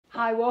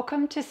Hi,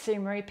 welcome to Sue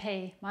Marie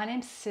P. My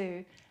name's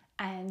Sue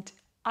and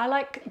I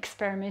like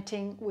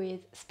experimenting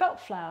with spelt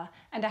flour,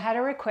 and I had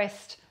a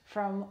request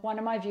from one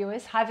of my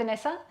viewers. Hi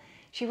Vanessa.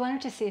 She wanted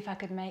to see if I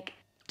could make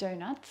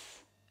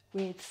donuts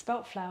with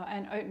spelt flour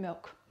and oat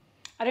milk.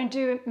 I don't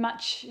do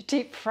much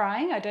deep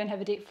frying. I don't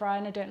have a deep fryer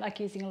and I don't like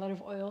using a lot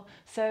of oil,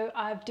 so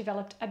I've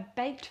developed a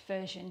baked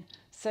version.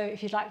 So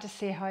if you'd like to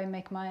see how I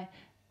make my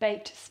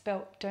baked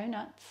spelt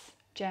donuts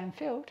jam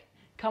filled,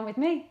 come with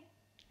me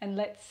and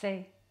let's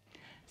see.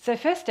 So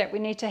first step, we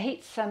need to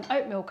heat some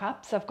oat milk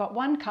up. So I've got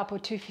 1 cup or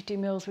 250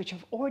 mils, which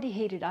I've already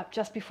heated up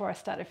just before I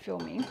started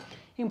filming. You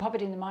can pop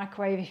it in the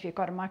microwave if you've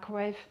got a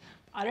microwave.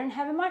 I don't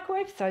have a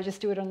microwave, so I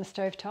just do it on the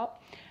stove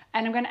top.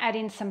 And I'm going to add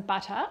in some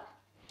butter.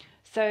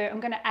 So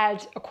I'm going to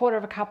add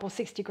 1/4 cup or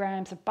 60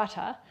 grams of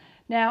butter.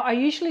 Now I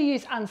usually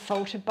use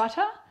unsalted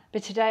butter,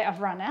 but today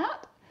I've run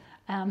out.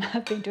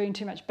 I've been doing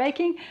too much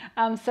baking.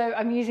 So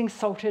I'm using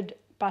salted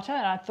butter,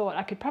 and I thought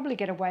I could probably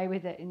get away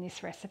with it in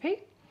this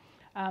recipe.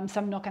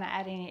 So I'm not going to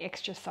add any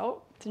extra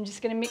salt. So I'm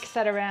just going to mix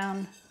that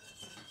around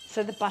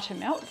so the butter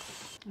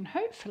melts, and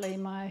hopefully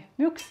my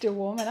milk's still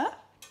warm enough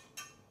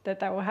that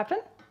will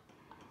happen.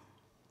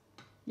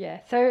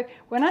 Yeah, so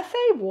when I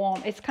say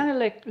warm, it's kind of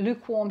like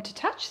lukewarm to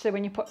touch, so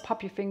when you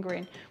pop your finger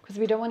in, because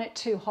we don't want it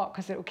too hot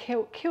because it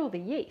will kill the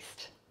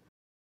yeast.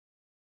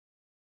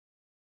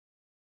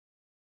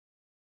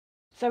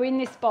 So in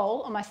this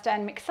bowl on my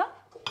stand mixer,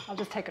 I'll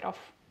just take it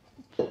off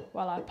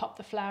while I pop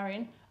the flour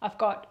in. I've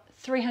got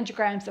 300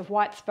 grams of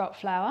white spelt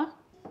flour,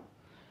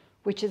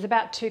 which is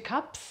about 2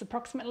 cups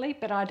approximately,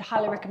 but I'd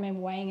highly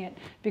recommend weighing it,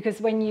 because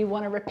when you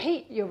want to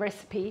repeat your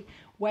recipe,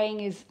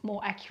 weighing is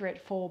more accurate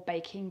for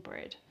baking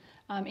bread.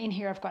 In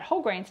here I've got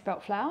whole grain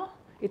spelt flour.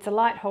 It's a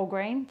light whole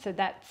grain, so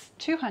that's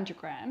 200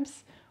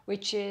 grams,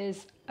 which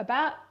is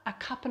about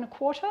 1.25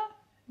 cups,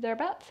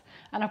 thereabouts,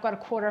 and I've got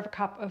 1/4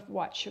 cup of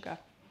white sugar.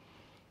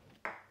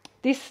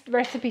 This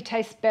recipe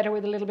tastes better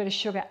with a little bit of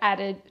sugar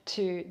added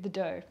to the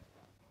dough.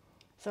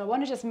 So I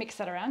want to just mix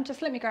that around.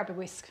 Just let me grab a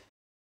whisk.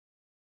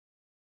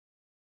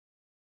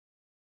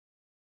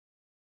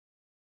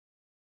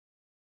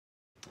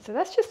 So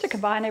that's just to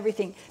combine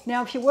everything.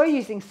 Now, if you were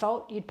using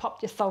salt, you'd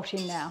pop your salt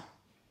in now.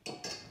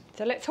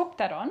 So let's hook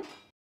that on.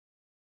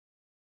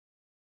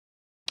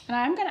 And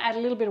I am going to add a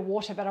little bit of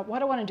water, but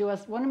what I want to do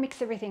is I want to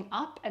mix everything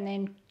up and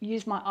then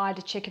use my eye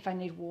to check if I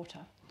need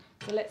water.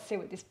 So let's see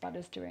what this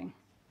butter's doing.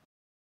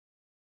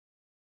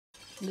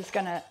 I'm just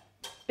going to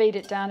beat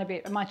it down a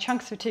bit. My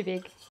chunks were too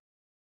big.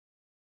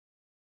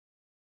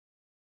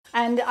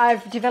 And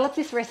I've developed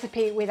this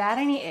recipe without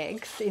any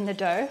eggs in the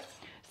dough.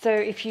 So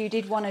if you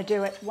did want to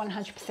do it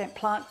 100%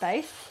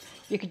 plant-based,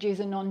 you could use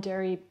a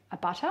non-dairy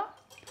butter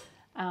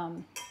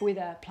with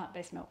a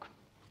plant-based milk.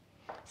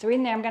 So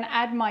in there I'm going to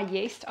add my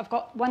yeast. I've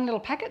got 1 little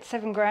packet,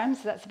 7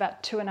 grams, so that's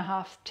about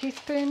 2.5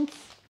 teaspoons.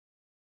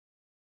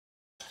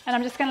 And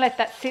I'm just going to let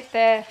that sit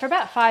there for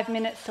about 5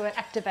 minutes so it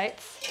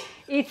activates.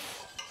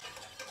 It's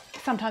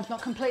sometimes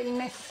not completely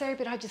necessary,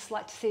 but I just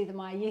like to see that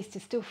my yeast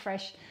is still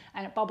fresh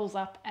and it bubbles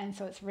up, and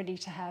so it's ready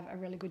to have a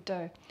really good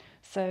dough.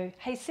 So,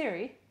 hey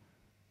Siri,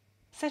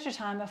 set a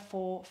timer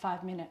for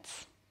 5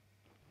 minutes.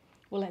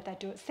 We'll let that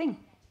do its thing.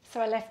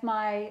 So I left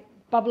my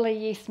bubbly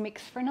yeast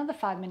mix for another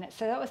 5 minutes,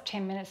 so that was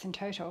 10 minutes in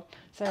total.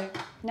 So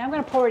now I'm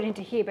going to pour it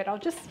into here, but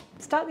I'll just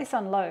start this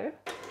on low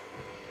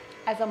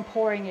as I'm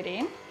pouring it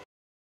in.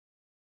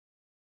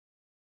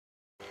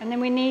 And then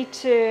we need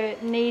to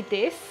knead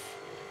this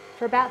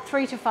for about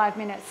 3 to 5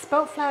 minutes.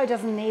 Spelt flour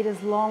doesn't need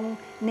as long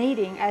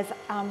kneading as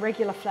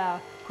regular flour,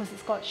 because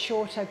it's got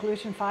shorter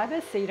gluten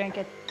fibres, so you don't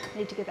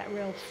need to get that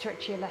real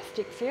stretchy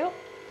elastic feel.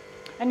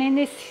 And in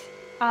this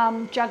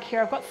jug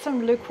here, I've got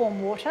some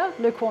lukewarm water,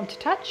 lukewarm to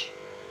touch.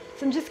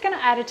 So I'm just going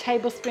to add a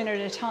tablespoon at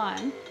a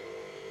time.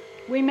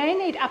 We may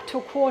need up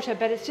to 1/4,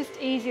 but it's just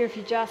easier if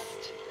you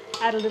just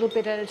add a little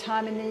bit at a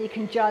time, and then you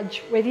can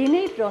judge whether you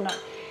need it or not.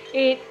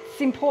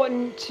 It's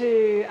important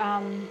to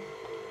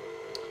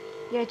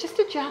just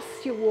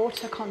adjust your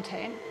water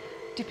content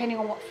depending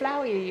on what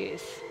flour you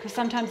use, because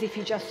sometimes if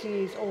you just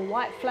use all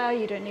white flour,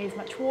 you don't need as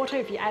much water.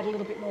 If you add a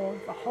little bit more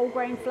of a whole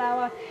grain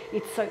flour,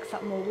 it soaks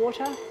up more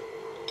water.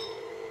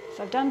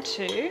 So I've done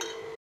 2.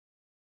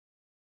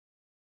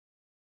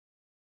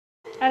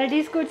 And it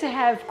is good to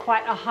have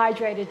quite a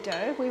hydrated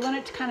dough. We want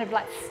it to kind of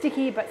like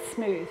sticky but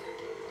smooth.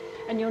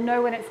 And you'll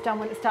know when it's done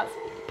when it starts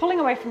pulling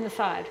away from the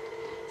side.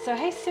 So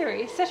hey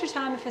Siri, set a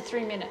timer for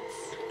 3 minutes.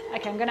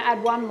 Okay, I'm going to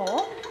add 1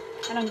 more.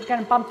 And I'm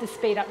going to bump the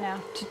speed up now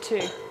to 2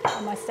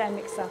 on my stand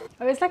mixer.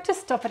 I always like to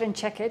stop it and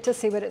check it to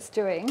see what it's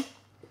doing.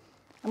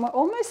 And we're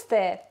almost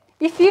there.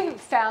 If you've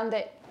found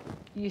that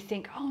you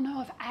think, oh no,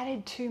 I've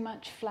added too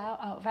much flour,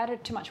 I've added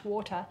too much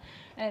water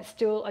and it's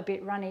still a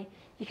bit runny,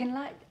 you can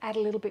add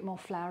a little bit more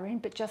flour in,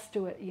 but just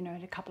do it,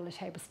 a couple of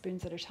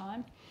tablespoons at a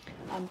time.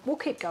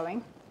 We'll keep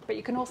going, but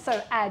you can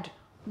also add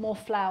more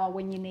flour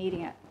when you're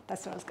kneading it.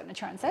 That's what I was going to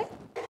try and say.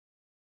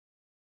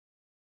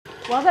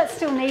 While that's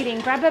still kneading,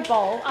 grab a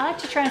bowl. I like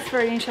to transfer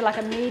it into like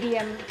a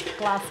medium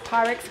glass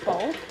Pyrex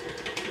bowl,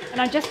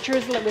 and I just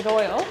drizzle it with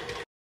oil.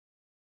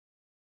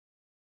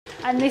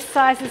 And this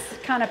size is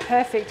kind of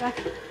perfect. I'm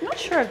not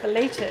sure of the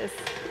litres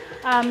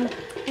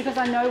because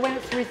I know when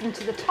it's risen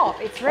to the top,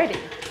 it's ready.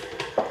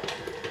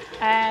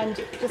 And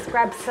just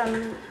grab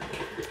some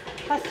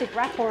plastic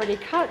wrap already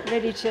cut,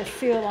 ready to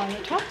seal on the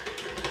top.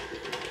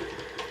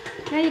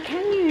 Now you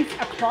can use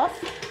a cloth,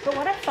 but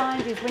what I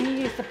find is when you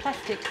use the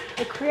plastic,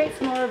 it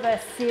creates more of a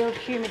sealed,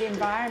 humid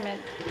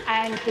environment,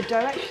 and the dough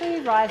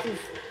actually rises,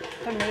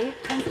 for me,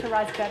 tends to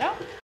rise better.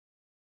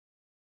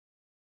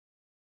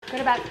 Got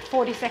about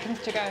 40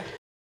 seconds to go.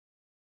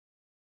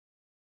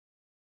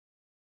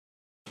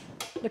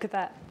 Look at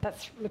that,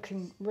 that's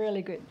looking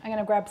really good. I'm going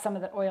to grab some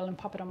of that oil and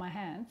pop it on my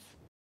hands.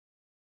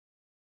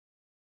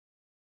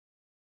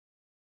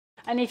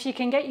 And if you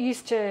can get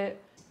used to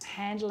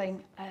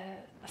handling a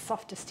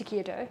softer,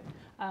 stickier dough,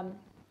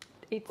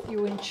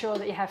 you ensure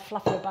that you have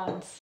fluffier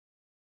buns,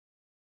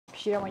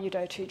 because you don't want your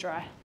dough too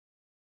dry.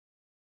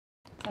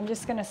 I'm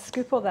just going to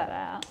scoop all that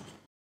out.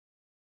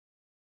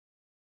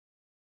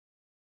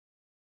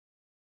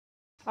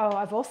 Oh,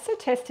 I've also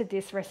tested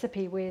this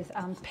recipe with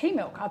pea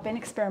milk. I've been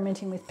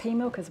experimenting with pea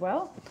milk as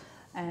well,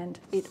 and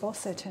it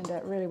also turned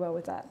out really well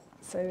with that.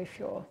 So if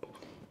you're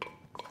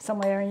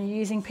somewhere and you're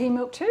using pea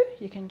milk too,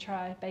 you can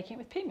try baking it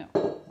with pea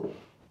milk.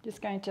 Just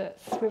going to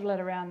swivel it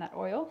around that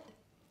oil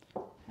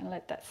and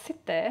let that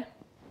sit there,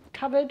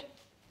 covered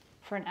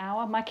for an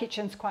hour. My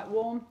kitchen's quite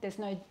warm, there's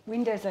no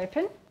windows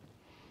open.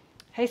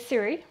 Hey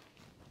Siri,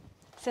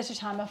 set a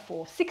timer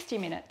for 60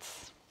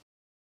 minutes.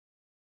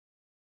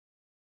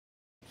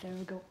 So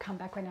we'll come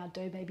back when our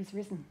dough baby's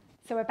risen.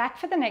 So we're back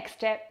for the next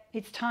step.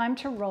 It's time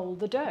to roll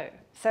the dough.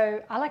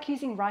 So I like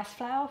using rice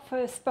flour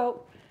for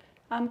spelt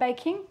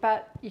baking,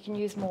 but you can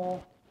use more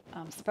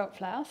spelt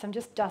flour. So I'm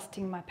just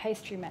dusting my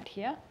pastry mat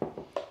here.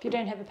 If you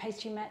don't have a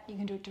pastry mat, you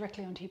can do it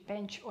directly onto your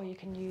bench, or you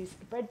can use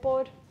a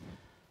breadboard.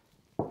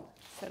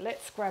 So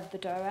let's grab the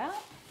dough out.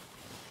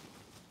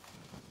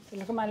 So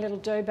look at my little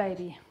dough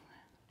baby.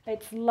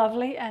 It's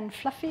lovely and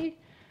fluffy.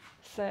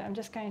 So I'm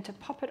just going to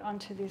pop it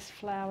onto this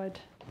floured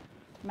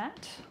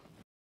mat.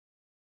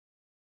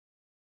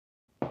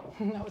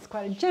 That was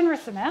quite a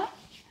generous amount.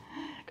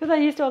 Because I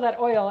used all that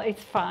oil,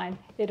 it's fine.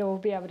 It'll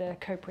be able to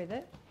cope with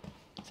it.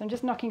 So I'm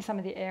just knocking some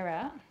of the air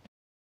out.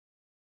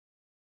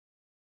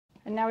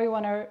 And now we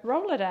want to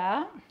roll it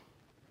out.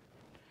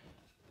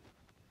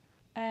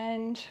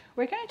 And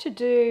we're going to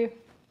do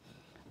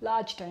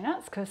large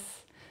donuts because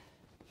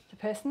the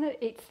person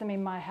that eats them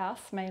in my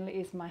house mainly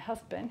is my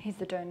husband. He's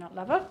the donut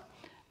lover.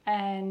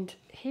 And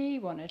he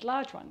wanted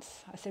large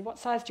ones. I said, what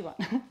size do you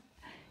want? He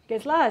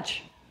goes,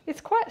 large.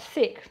 It's quite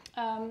thick.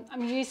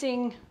 I'm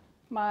using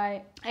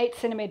my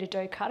 8cm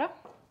dough cutter,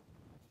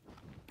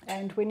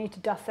 and we need to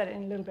dust that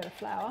in a little bit of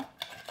flour.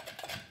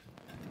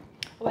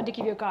 I wanted to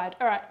give you a guide.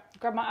 All right,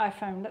 grab my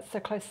iPhone, that's the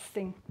closest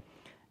thing.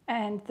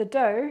 And the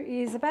dough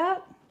is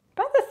about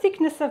the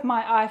thickness of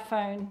my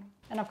iPhone,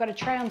 and I've got a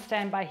tray on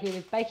standby here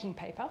with baking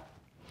paper.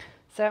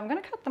 So I'm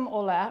going to cut them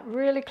all out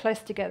really close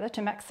together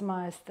to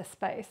maximise the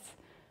space,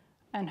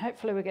 and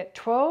hopefully we get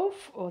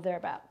 12 or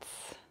thereabouts.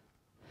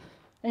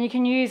 And you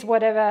can use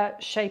whatever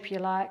shape you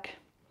like.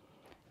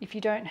 If you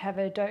don't have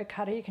a dough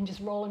cutter, you can just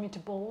roll them into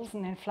balls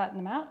and then flatten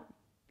them out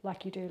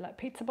like you do like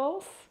pizza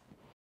balls.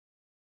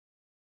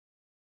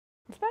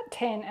 It's about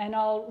 10, and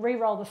I'll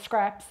re-roll the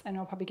scraps and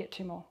I'll probably get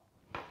 2 more.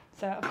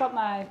 So I've got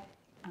my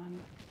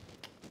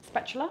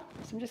spatula,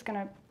 so I'm just going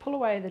to pull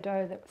away the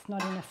dough that's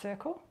not in a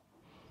circle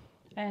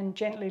and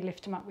gently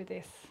lift them up with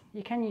this.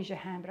 You can use your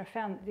hand, but I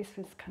found that this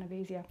was kind of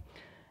easier.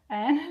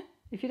 And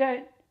if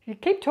you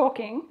keep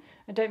talking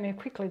and don't move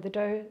quickly, the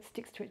dough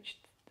sticks to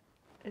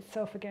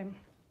itself again.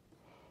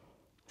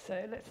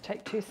 So let's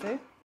take 2, Sue.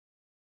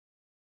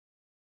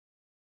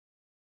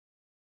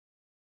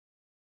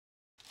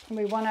 And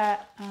we want to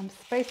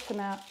space them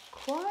out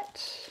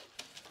quite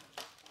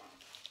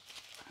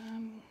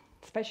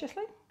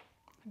spaciously.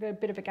 I've got a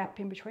bit of a gap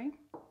in between.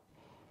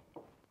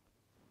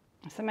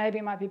 So maybe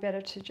it might be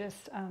better to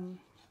just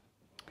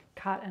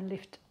cut and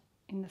lift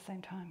in the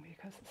same time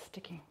because it's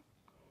sticking.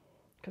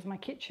 Because my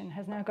kitchen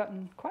has now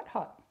gotten quite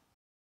hot.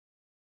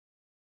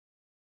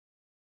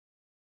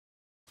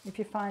 If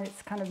you find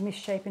it's kind of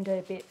misshapen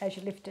a bit as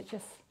you lift it,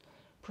 just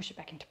push it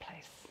back into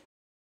place.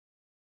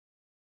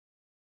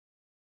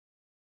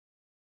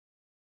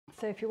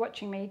 So if you're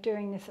watching me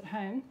doing this at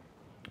home,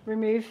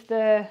 remove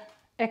the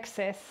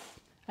excess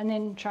and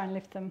then try and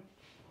lift them.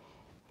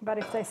 But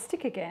if they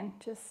stick again,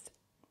 just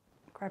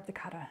grab the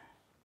cutter.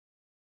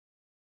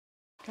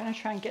 I'm going to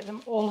try and get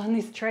them all on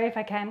this tray if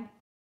I can.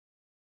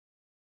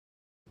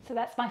 So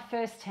that's my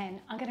first 10.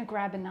 I'm going to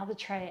grab another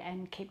tray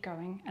and keep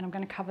going, and I'm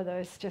going to cover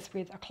those just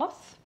with a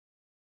cloth.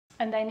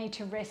 And they need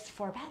to rest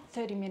for about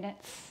 30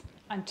 minutes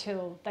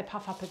until they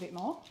puff up a bit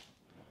more.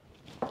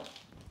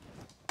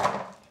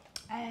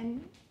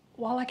 And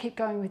while I keep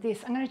going with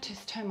this, I'm going to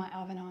just turn my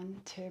oven on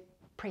to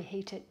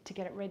preheat it to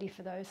get it ready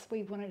for those.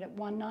 We want it at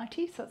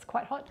 190, so it's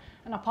quite hot.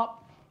 And I'll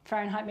pop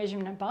Fahrenheit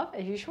measurement above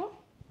as usual.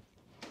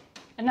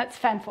 And that's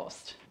fan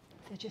forced.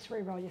 So just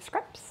re-roll your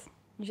scraps.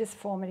 You just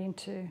form it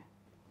into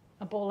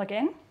a ball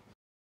again.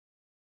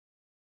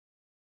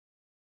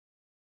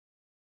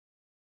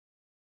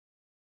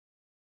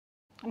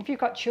 And if you've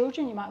got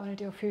children, you might want to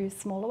do a few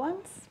smaller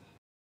ones.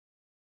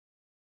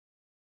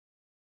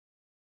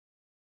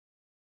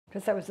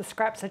 Because that was the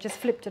scraps, I just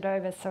flipped it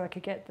over so I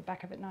could get the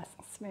back of it nice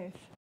and smooth.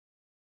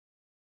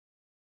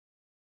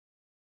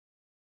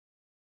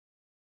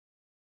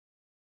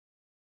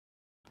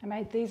 I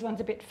made these ones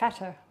a bit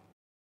fatter.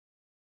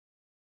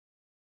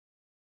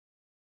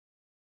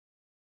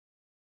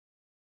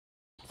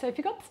 So if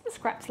you've got some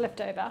scraps left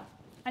over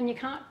and you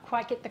can't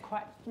quite get the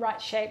quite right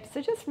shape,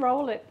 so just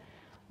roll it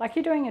like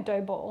you're doing a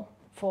dough ball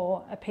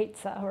for a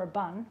pizza or a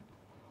bun.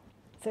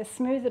 So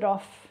smooth it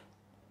off,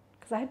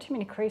 because I had too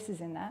many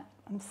creases in that.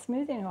 I'm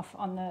smoothing off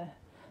on the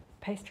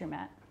pastry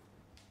mat.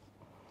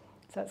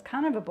 So it's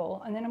kind of a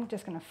ball, and then I'm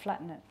just going to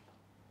flatten it.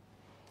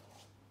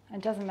 And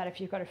it doesn't matter if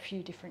you've got a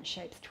few different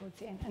shapes towards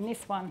the end. And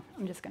this one,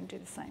 I'm just going to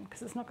do the same,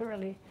 because it's not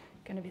really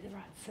going to be the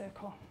right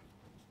circle.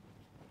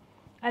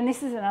 And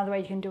this is another way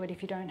you can do it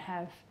if you don't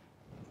have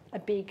a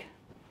big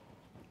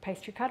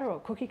pastry cutter or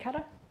cookie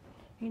cutter.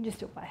 You can just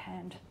do it by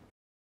hand.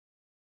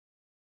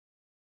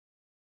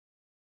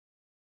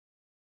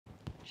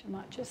 I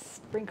might just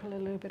sprinkle a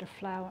little bit of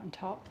flour on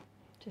top,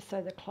 just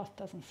so the cloth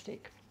doesn't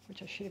stick,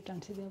 which I should have done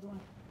to the other one.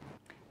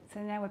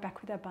 So now we're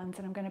back with our buns,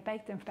 and I'm going to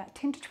bake them for about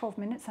 10 to 12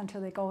 minutes until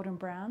they're golden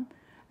brown,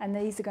 and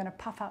these are going to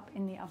puff up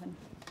in the oven.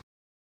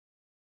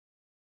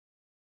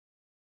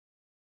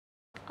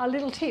 A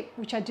little tip,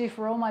 which I do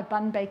for all my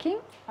bun baking,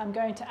 I'm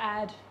going to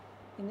add,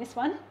 in this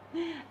one,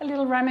 a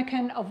little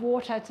ramekin of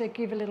water to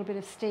give a little bit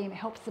of steam. It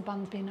helps the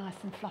buns be nice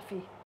and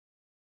fluffy.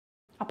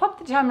 I'll pop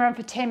the timer on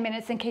for 10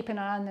 minutes and keep an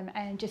eye on them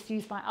and just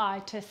use my eye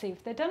to see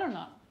if they're done or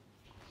not.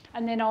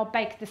 And then I'll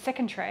bake the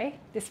second tray,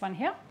 this one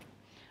here,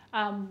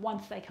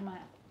 once they come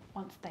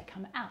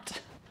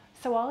out.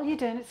 So while your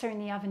donuts are in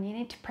the oven, you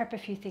need to prep a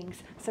few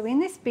things. So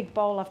in this big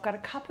bowl, I've got a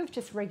cup of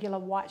just regular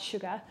white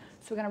sugar.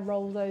 So we're going to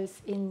roll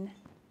those in.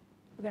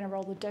 We're going to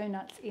roll the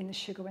donuts in the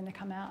sugar when they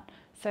come out.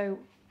 So,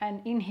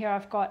 and in here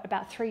I've got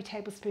about 3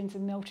 tablespoons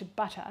of melted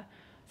butter.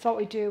 So what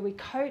we do, we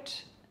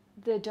coat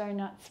the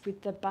donuts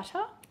with the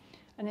butter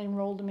and then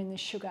roll them in the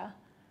sugar.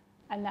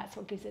 And that's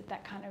what gives it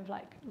that kind of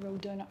like real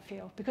donut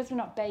feel. Because we're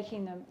not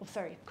baking them,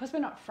 because we're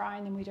not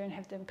frying them, we don't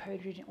have them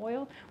coated in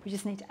oil. We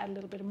just need to add a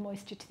little bit of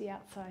moisture to the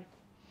outside.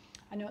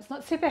 I know it's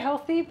not super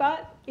healthy,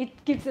 but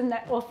it gives them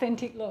that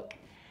authentic look.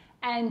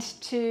 And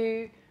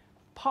to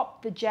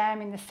pop the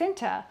jam in the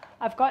center,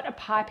 I've got a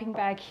piping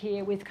bag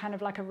here with kind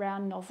of like a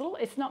round nozzle.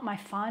 It's not my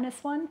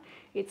finest one.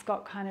 It's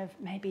got kind of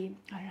maybe,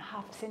 I don't know,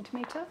 1/2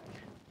 centimeter,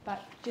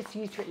 but just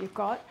use what you've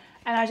got.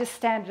 And I just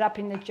stand it up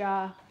in the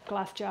jar,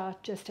 glass jar,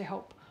 just to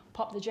help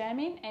pop the jam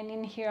in. And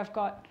in here I've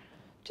got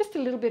just a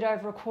little bit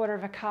over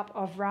 1/4 cup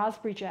of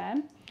raspberry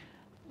jam.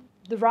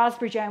 The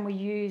raspberry jam we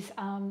use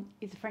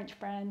is a French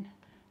brand,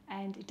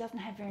 and it doesn't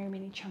have very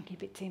many chunky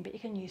bits in, but you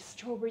can use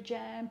strawberry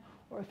jam,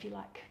 or if you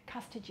like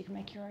custard, you can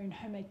make your own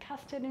homemade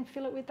custard and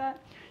fill it with that.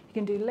 You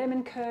can do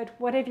lemon curd,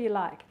 whatever you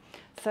like.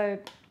 So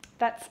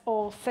that's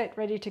all set,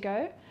 ready to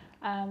go.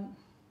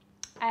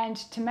 And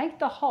to make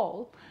the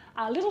hole,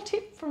 a little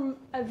tip from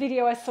a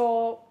video I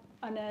saw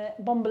on a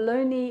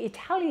Bomboloni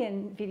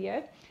Italian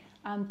video,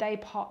 they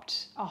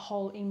popped a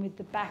hole in with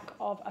the back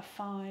of a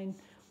fine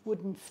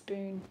wooden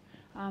spoon,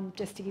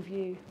 just to give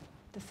you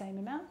the same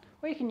amount.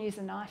 Or you can use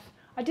a knife.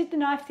 I did the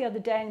knife the other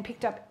day and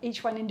picked up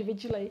each one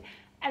individually,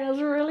 and it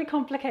was really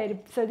complicated.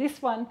 So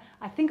this one,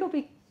 I think will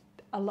be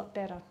a lot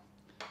better.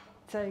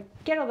 So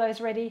get all those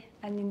ready,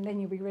 and then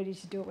you'll be ready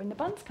to do it when the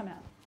buns come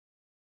out.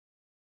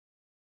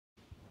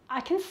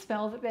 I can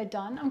smell that they're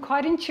done. I'm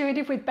quite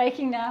intuitive with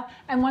baking now,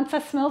 and once I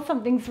smell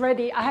something's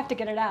ready, I have to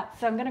get it out.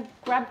 So I'm going to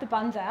grab the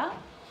buns out,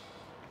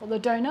 or the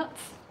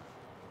donuts.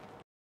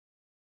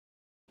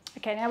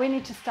 Okay, now we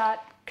need to start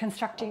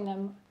constructing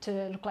them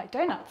to look like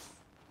donuts.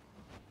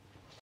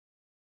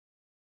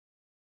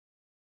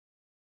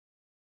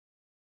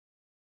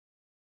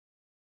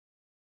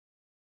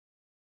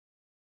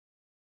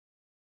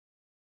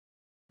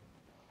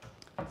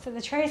 So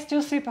the tray is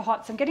still super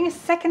hot, so I'm getting a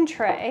second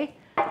tray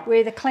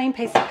with a clean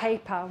piece of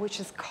paper, which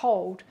is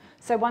cold.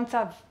 So once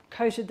I've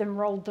coated them,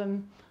 rolled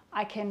them,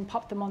 I can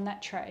pop them on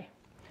that tray.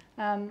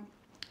 And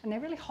they're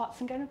really hot,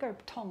 so I'm going to go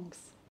with tongs.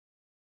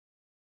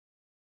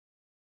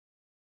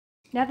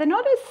 Now they're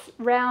not as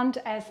round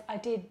as I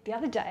did the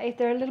other day.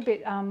 They're a little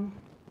bit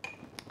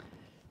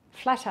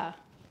flatter.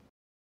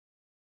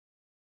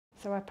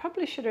 So I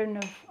probably should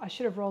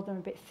have rolled them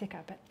a bit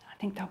thicker, but I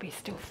think they'll be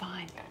still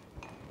fine.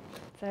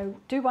 So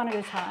do one at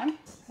a time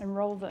and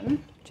roll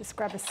them. Just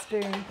grab a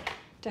spoon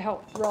to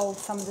help roll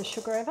some of the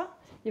sugar over.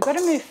 You've got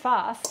to move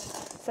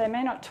fast, so they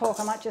may not talk.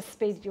 I might just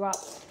speed you up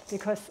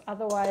because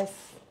otherwise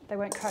they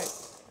won't coat.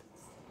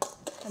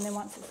 And then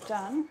once it's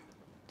done,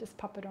 just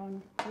pop it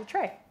on to the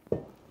tray.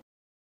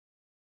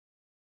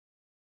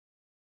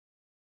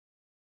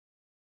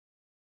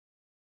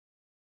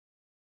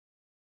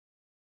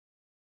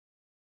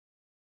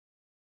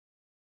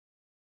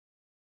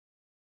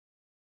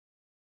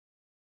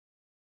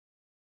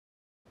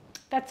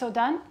 That's all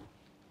done.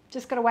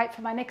 Just got to wait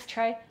for my next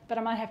tray, but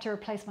I might have to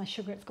replace my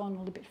sugar. It's gone a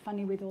little bit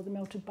funny with all the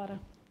melted butter.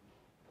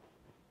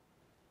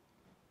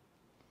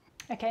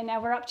 Okay,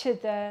 now we're up to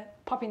the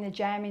popping the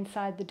jam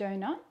inside the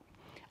donut.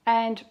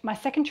 And my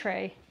second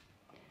tray,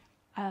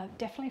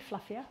 definitely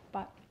fluffier,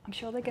 but I'm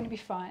sure they're going to be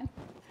fine.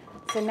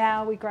 So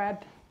now we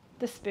grab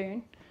the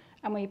spoon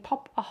and we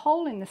pop a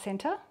hole in the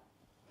center,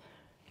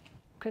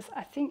 because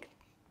I think,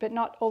 but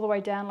not all the way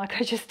down like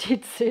I just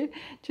did, Sue,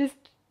 just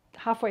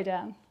halfway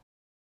down.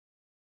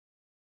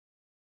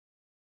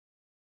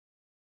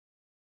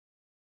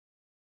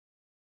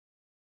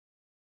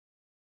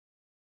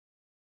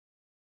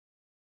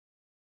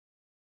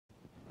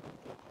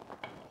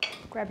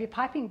 Grab your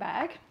piping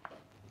bag.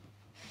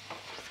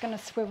 Just going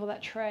to swivel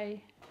that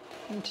tray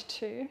into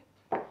two.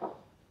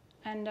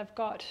 And I've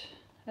got,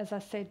 as I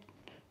said,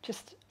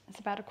 just it's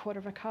about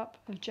 1/4 cup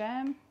of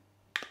jam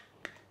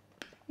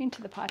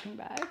into the piping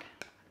bag.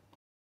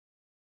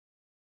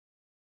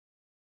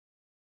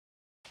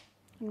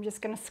 I'm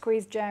just going to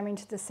squeeze jam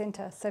into the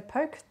center. So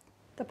poke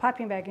the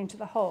piping bag into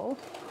the hole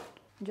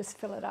and just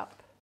fill it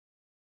up.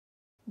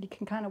 You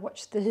can kind of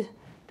watch the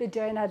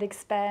donut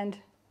expand.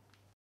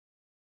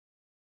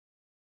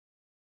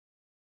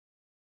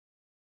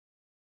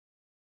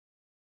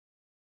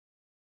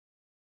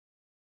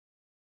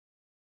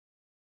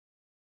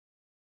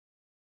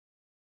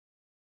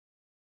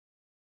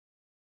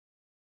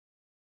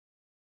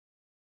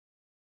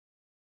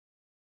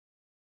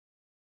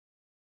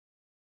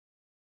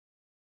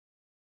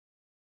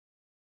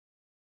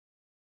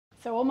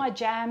 So all my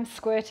jam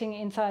squirting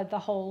inside the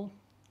hole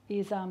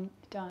is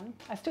done.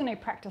 I still need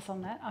practice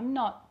on that. I'm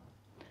not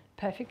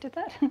perfect at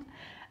that.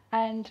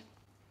 And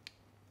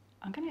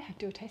I'm going to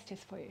do a taste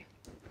test for you.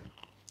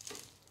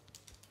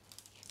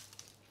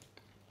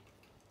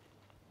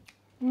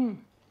 You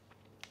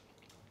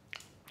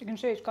can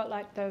see it's got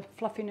like the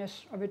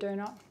fluffiness of a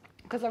donut.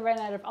 Because I ran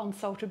out of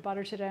unsalted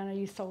butter today and I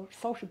used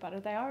salted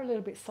butter, they are a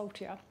little bit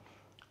saltier,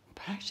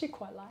 but I actually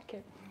quite like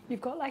it.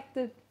 You've got like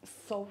the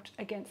salt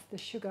against the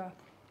sugar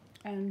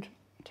and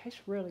it tastes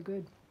really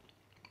good.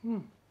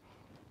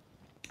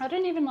 I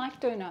don't even like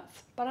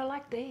donuts, but I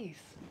like these.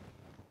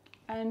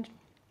 And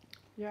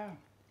yeah,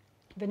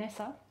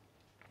 Vanessa,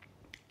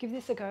 give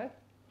this a go.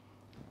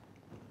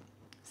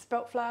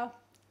 Spelt flour,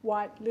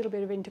 white, little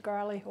bit of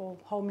integrale or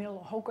wholemeal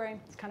or whole grain,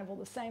 it's kind of all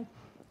the same.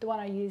 The one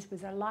I used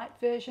was a light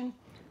version,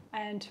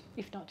 and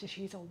if not, just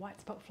use all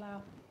white spelt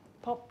flour.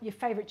 Pop your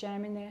favourite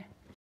jam in there.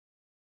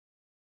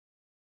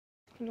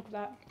 Look at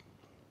that,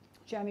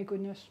 jammy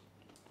goodness.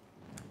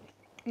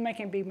 I'm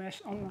making a big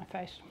mess on my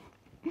face.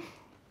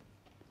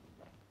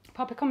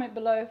 Pop a comment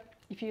below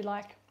if you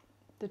like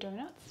the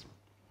donuts,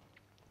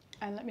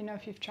 and let me know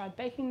if you've tried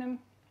baking them.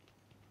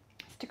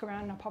 Stick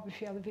around and I'll pop a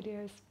few other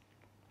videos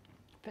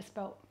for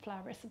spelt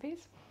flour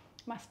recipes.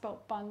 My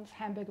spelt buns,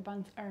 hamburger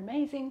buns, are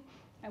amazing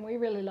and we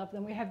really love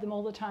them. We have them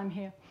all the time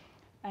here.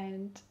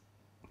 And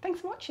thanks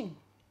for watching,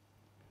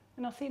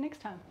 and I'll see you next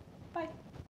time. Bye.